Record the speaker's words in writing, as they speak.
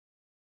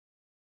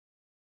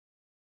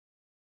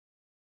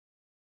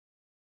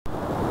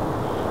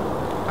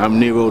I'm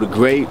Nero the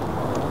Great,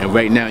 and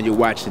right now you're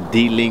watching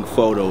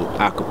dLinkPhoto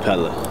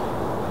Acapella.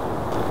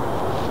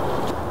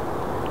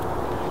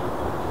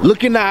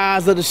 Look in the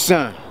eyes of the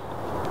sun.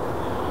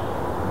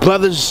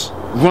 Brothers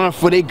run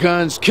for their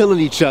guns, killing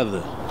each other,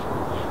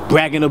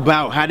 bragging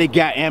about how they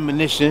got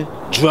ammunition,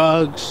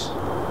 drugs.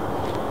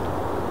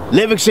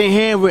 Lyrics ain't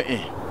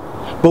handwritten,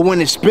 but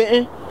when it's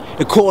spitting,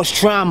 it caused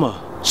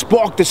trauma,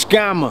 spark the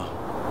scammer.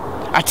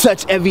 I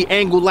touch every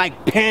angle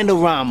like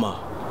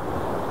panorama.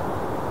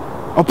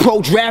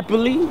 Approach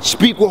rapidly,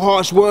 speak with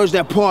harsh words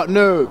that part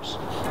nerves.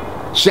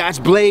 Shots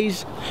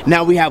blaze,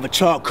 now we have a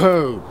chalk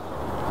curb.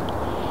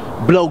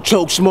 Blow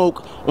choke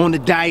smoke on the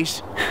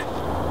dice.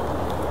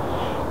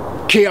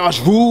 Chaos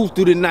rule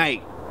through the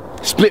night.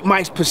 Split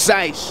mics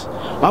precise.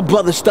 My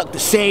brother stuck the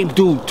same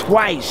dude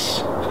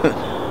twice.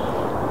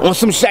 On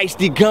some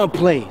shiesty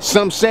gunplay.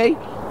 Some say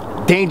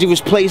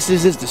dangerous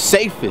places is the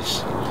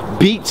safest.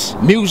 Beats,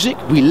 music,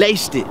 we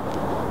laced it.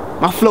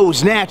 My flow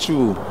is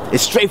natural.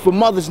 It's straight from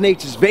Mother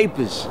Nature's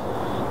vapors.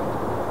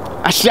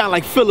 I shine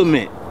like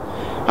filament.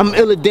 I'm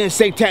iller than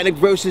Satanic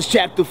Verses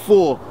Chapter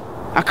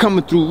 4. I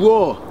coming through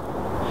raw.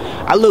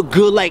 I look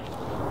good like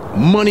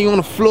money on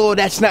the floor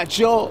that's not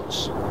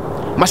yours.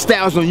 My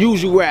style's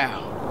unusual. I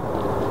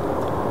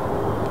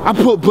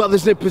put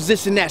brothers in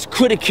position that's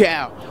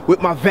critical with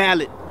my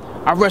valet.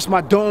 I rest my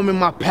dome in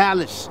my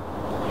palace.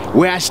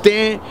 Where I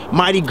stand,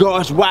 mighty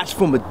guards watch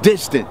from a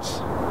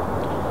distance.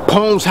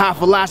 Poems, high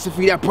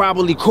philosophy that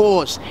probably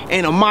caused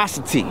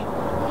animosity.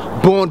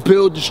 Born,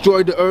 build,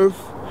 destroy the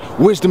earth.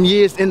 Wisdom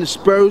years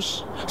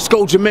interspersed.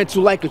 Scourge your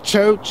mental like a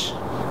church.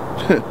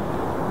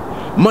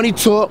 Money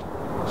talk,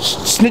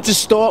 snitches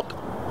stalk,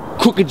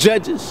 crooked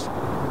judges.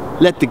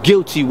 Let the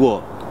guilty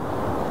walk.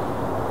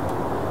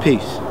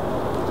 Peace.